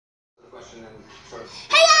Hey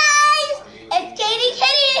guys, it's Katie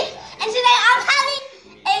Kitty, and today I'm having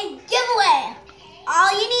a giveaway.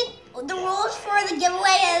 All you need, the rules for the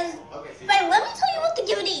giveaway is, wait, let me tell you what the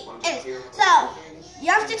giveaway is. So, you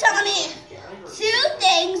have to tell me 2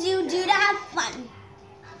 things you do to have fun.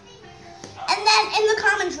 And then in the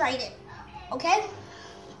comments write it, okay?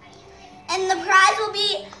 And the prize will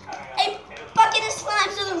be a bucket of slime.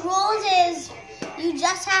 So the rules is, you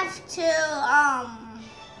just have to,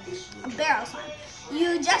 a barrel slime.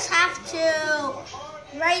 You just have to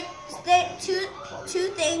write two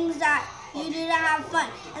things that you do to have fun.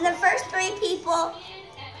 And the first 3 people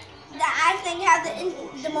that I think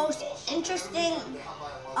have the most interesting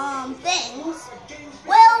things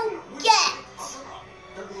will get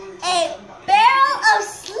a barrel of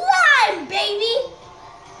slime, baby.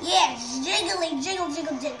 Yeah, jiggly, jiggle,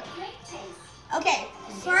 jiggle, jiggle. Okay,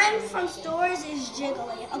 slime from stores is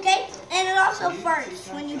jiggly, okay? And it also farts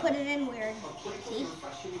when you put it in weird. See?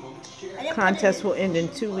 Contest will end in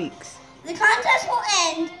 2 weeks. The contest will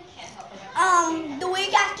end the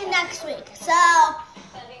week after next week. So,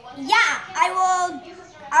 yeah, I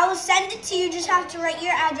will send it to you. Just have to write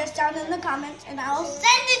your address down in the comments and I will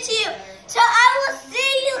send it to you. So I will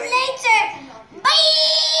see you later. Bye!